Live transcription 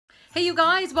Hey you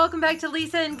guys, welcome back to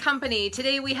Lisa and Company.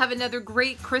 Today we have another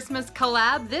great Christmas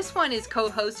collab. This one is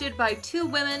co-hosted by two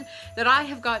women that I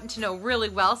have gotten to know really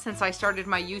well since I started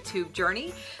my YouTube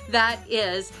journey. That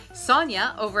is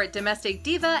Sonia over at Domestic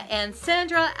Diva and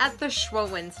Sandra at the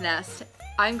Schwowen's Nest.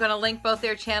 I'm going to link both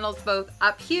their channels both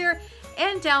up here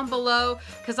and down below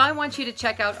because I want you to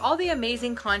check out all the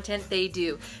amazing content they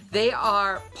do. They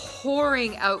are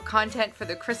pouring out content for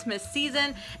the Christmas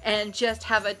season and just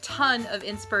have a ton of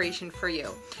inspiration for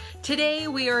you. Today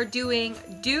we are doing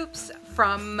dupes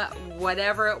from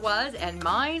whatever it was, and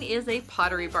mine is a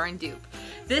Pottery Barn dupe.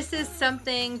 This is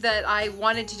something that I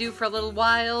wanted to do for a little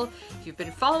while. If you've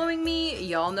been following me,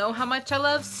 y'all know how much I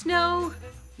love snow.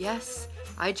 Yes,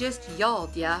 I just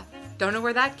y'alled, yeah. Don't know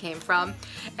where that came from.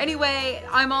 Anyway,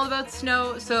 I'm all about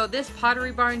snow, so this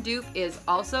Pottery Barn dupe is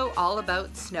also all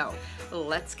about snow.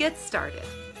 Let's get started.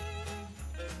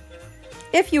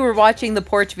 If you were watching the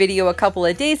porch video a couple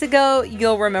of days ago,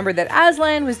 you'll remember that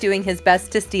Aslan was doing his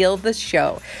best to steal the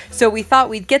show. So we thought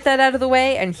we'd get that out of the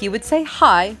way and he would say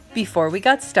hi before we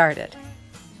got started.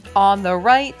 On the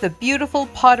right, the beautiful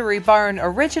Pottery Barn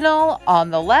original. On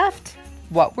the left,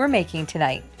 what we're making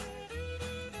tonight.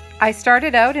 I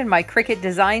started out in my Cricut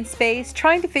design space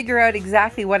trying to figure out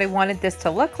exactly what I wanted this to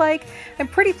look like. I'm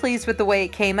pretty pleased with the way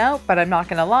it came out, but I'm not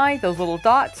gonna lie, those little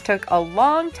dots took a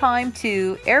long time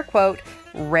to, air quote,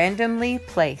 randomly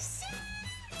place.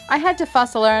 I had to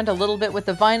fuss around a little bit with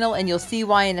the vinyl and you'll see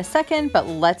why in a second, but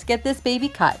let's get this baby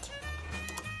cut.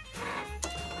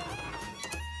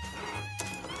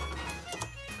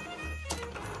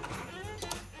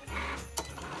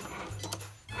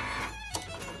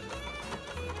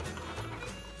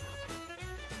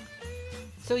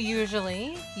 So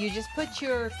usually you just put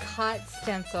your cut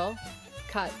stencil,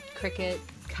 cut Cricut,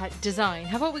 cut design.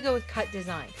 How about we go with cut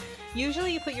design?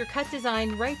 Usually you put your cut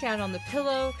design right down on the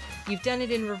pillow. You've done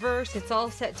it in reverse. It's all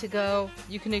set to go.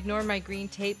 You can ignore my green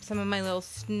tape. Some of my little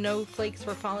snowflakes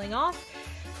were falling off.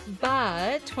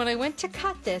 But when I went to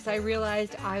cut this, I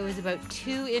realized I was about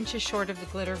 2 inches short of the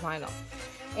glitter vinyl.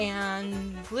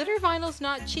 And glitter vinyl's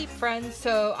not cheap, friends,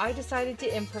 so I decided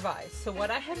to improvise. So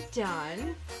what I have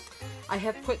done, I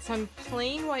have put some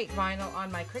plain white vinyl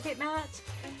on my Cricut mat.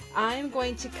 I'm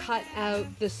going to cut out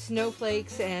the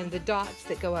snowflakes and the dots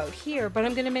that go out here, but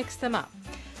I'm going to mix them up.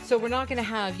 So we're not going to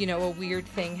have, you know, a weird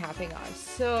thing happening on.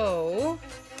 So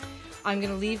I'm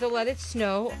going to leave the Let It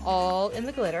Snow all in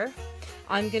the glitter.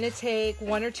 I'm going to take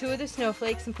 1 or 2 of the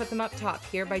snowflakes and put them up top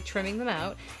here by trimming them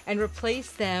out and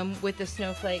replace them with the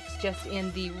snowflakes just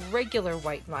in the regular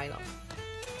white vinyl.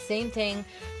 Same thing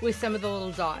with some of the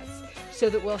little dots, so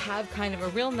that we'll have kind of a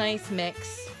real nice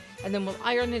mix, and then we'll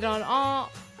iron it on all.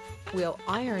 We'll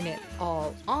iron it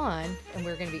all on, and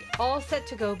we're going to be all set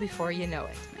to go before you know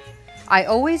it. I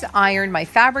always iron my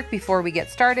fabric before we get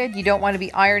started. You don't want to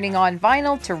be ironing on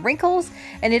vinyl to wrinkles,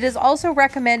 and it is also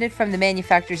recommended from the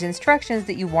manufacturer's instructions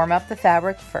that you warm up the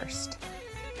fabric first.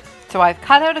 So I've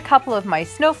cut out a couple of my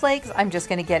snowflakes. I'm just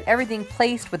going to get everything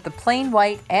placed with the plain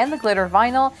white and the glitter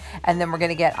vinyl, and then we're going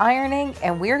to get ironing,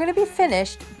 and we're going to be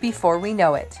finished before we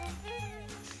know it.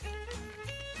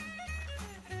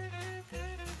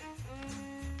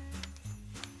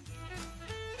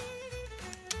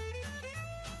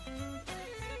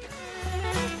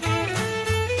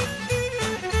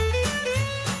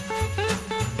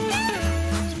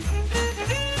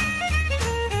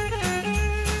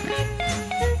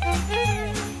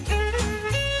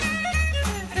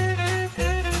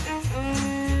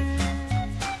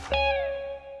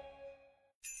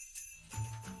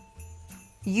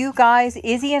 You guys,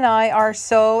 Izzy and I are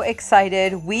so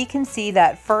excited. We can see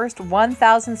that first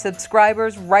 1,000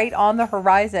 subscribers right on the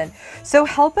horizon. So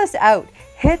help us out.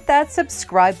 Hit that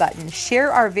subscribe button.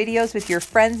 Share our videos with your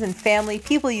friends and family,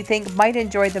 people you think might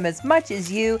enjoy them as much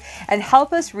as you, and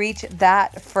help us reach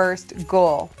that first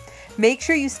goal. Make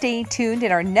sure you stay tuned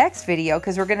in our next video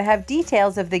because we're going to have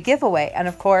details of the giveaway. And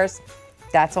of course,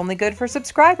 that's only good for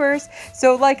subscribers.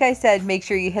 So like I said, make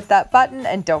sure you hit that button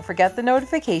and don't forget the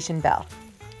notification bell.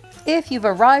 If you've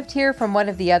arrived here from one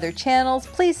of the other channels,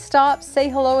 please stop, say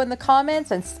hello in the comments,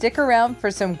 and stick around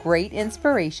for some great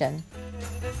inspiration.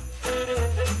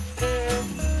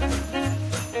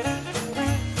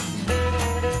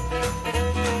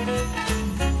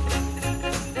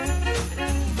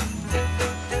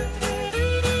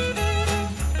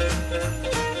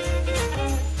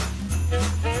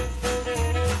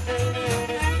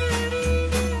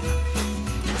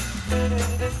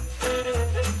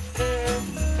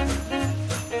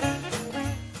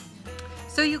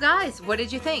 So you guys, what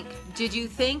did you think? Did you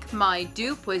think my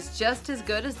dupe was just as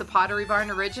good as the Pottery Barn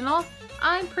original?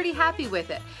 I'm pretty happy with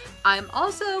it. I'm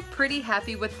also pretty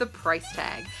happy with the price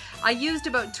tag. I used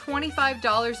about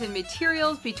 $25 in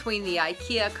materials between the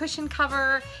IKEA cushion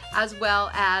cover as well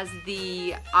as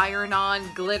the iron-on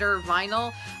glitter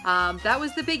vinyl. That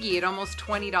was the biggie at almost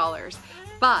 $20.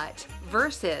 But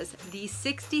versus the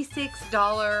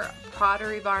 $66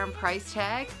 Pottery Barn price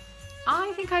tag,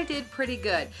 I think I did pretty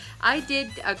good. I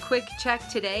did a quick check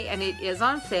today and it is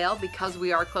on sale because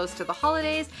we are close to the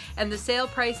holidays and the sale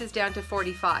price is down to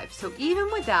 $45. So even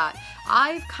with that,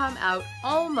 I've come out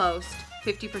almost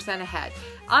 50% ahead.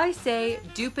 I say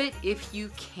dupe it if you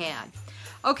can.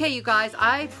 Okay, you guys,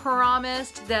 I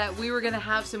promised that we were gonna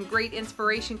have some great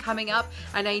inspiration coming up,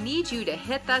 and I need you to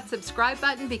hit that subscribe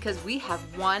button because we have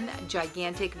one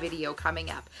gigantic video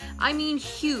coming up. I mean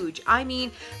huge. I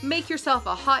mean, make yourself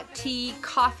a hot tea,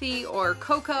 coffee, or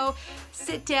cocoa,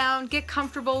 sit down, get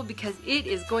comfortable because it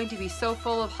is going to be so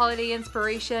full of holiday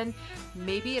inspiration.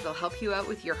 Maybe it'll help you out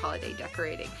with your holiday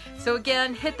decorating. So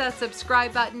again, hit that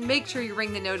subscribe button, make sure you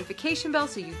ring the notification bell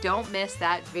so you don't miss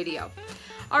that video.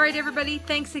 All right, everybody,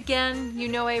 thanks again. You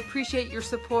know I appreciate your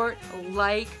support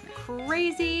like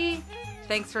crazy.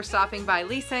 Thanks for stopping by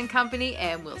Lisa & Company,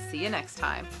 and we'll see you next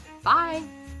time.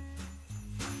 Bye.